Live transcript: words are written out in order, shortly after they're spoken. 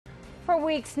For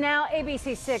weeks now,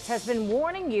 ABC6 has been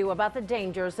warning you about the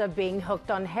dangers of being hooked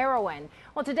on heroin.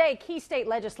 Well, today, key state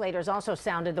legislators also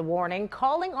sounded the warning,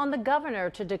 calling on the governor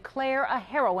to declare a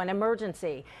heroin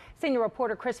emergency. Senior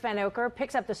reporter Chris Vanocur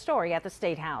picks up the story at the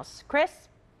State House. Chris?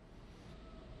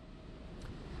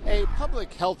 A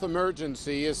public health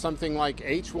emergency is something like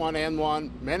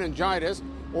H1N1, meningitis,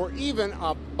 or even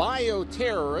a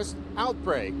bioterrorist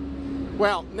outbreak.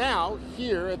 Well, now,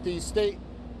 here at the State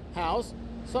House,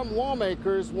 some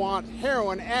lawmakers want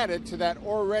heroin added to that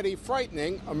already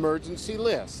frightening emergency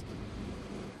list.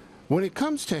 When it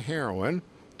comes to heroin,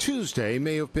 Tuesday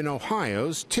may have been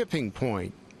Ohio's tipping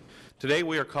point. Today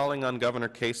we are calling on Governor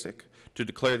Kasich to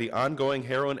declare the ongoing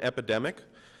heroin epidemic,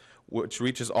 which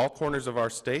reaches all corners of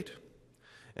our state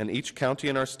and each county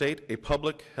in our state, a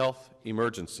public health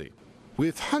emergency.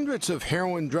 With hundreds of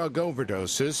heroin drug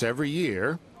overdoses every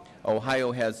year,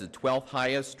 Ohio has the 12th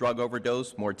highest drug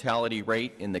overdose mortality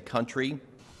rate in the country.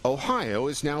 Ohio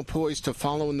is now poised to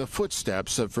follow in the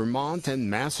footsteps of Vermont and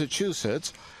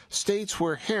Massachusetts, states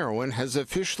where heroin has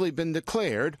officially been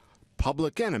declared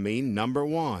public enemy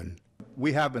 #1.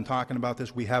 We have been talking about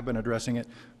this, we have been addressing it,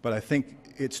 but I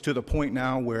think it's to the point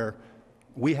now where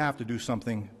we have to do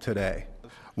something today.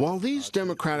 While these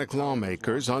Democratic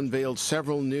lawmakers unveiled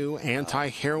several new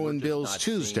anti-heroin bills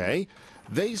Tuesday,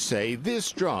 they say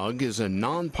this drug is a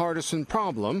nonpartisan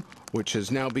problem, which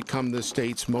has now become the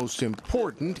state's most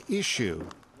important issue.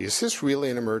 Is this really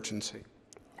an emergency?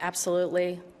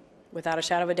 Absolutely. Without a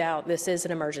shadow of a doubt, this is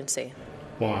an emergency.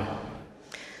 Why?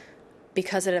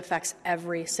 Because it affects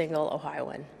every single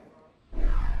Ohioan.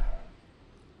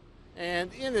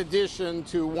 And in addition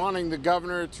to wanting the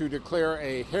governor to declare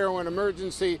a heroin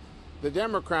emergency, the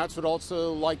Democrats would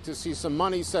also like to see some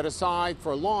money set aside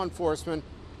for law enforcement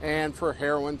and for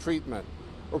heroin treatment.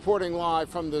 Reporting live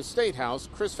from the State House,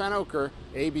 Chris Vanocur,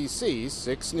 ABC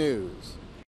 6 News.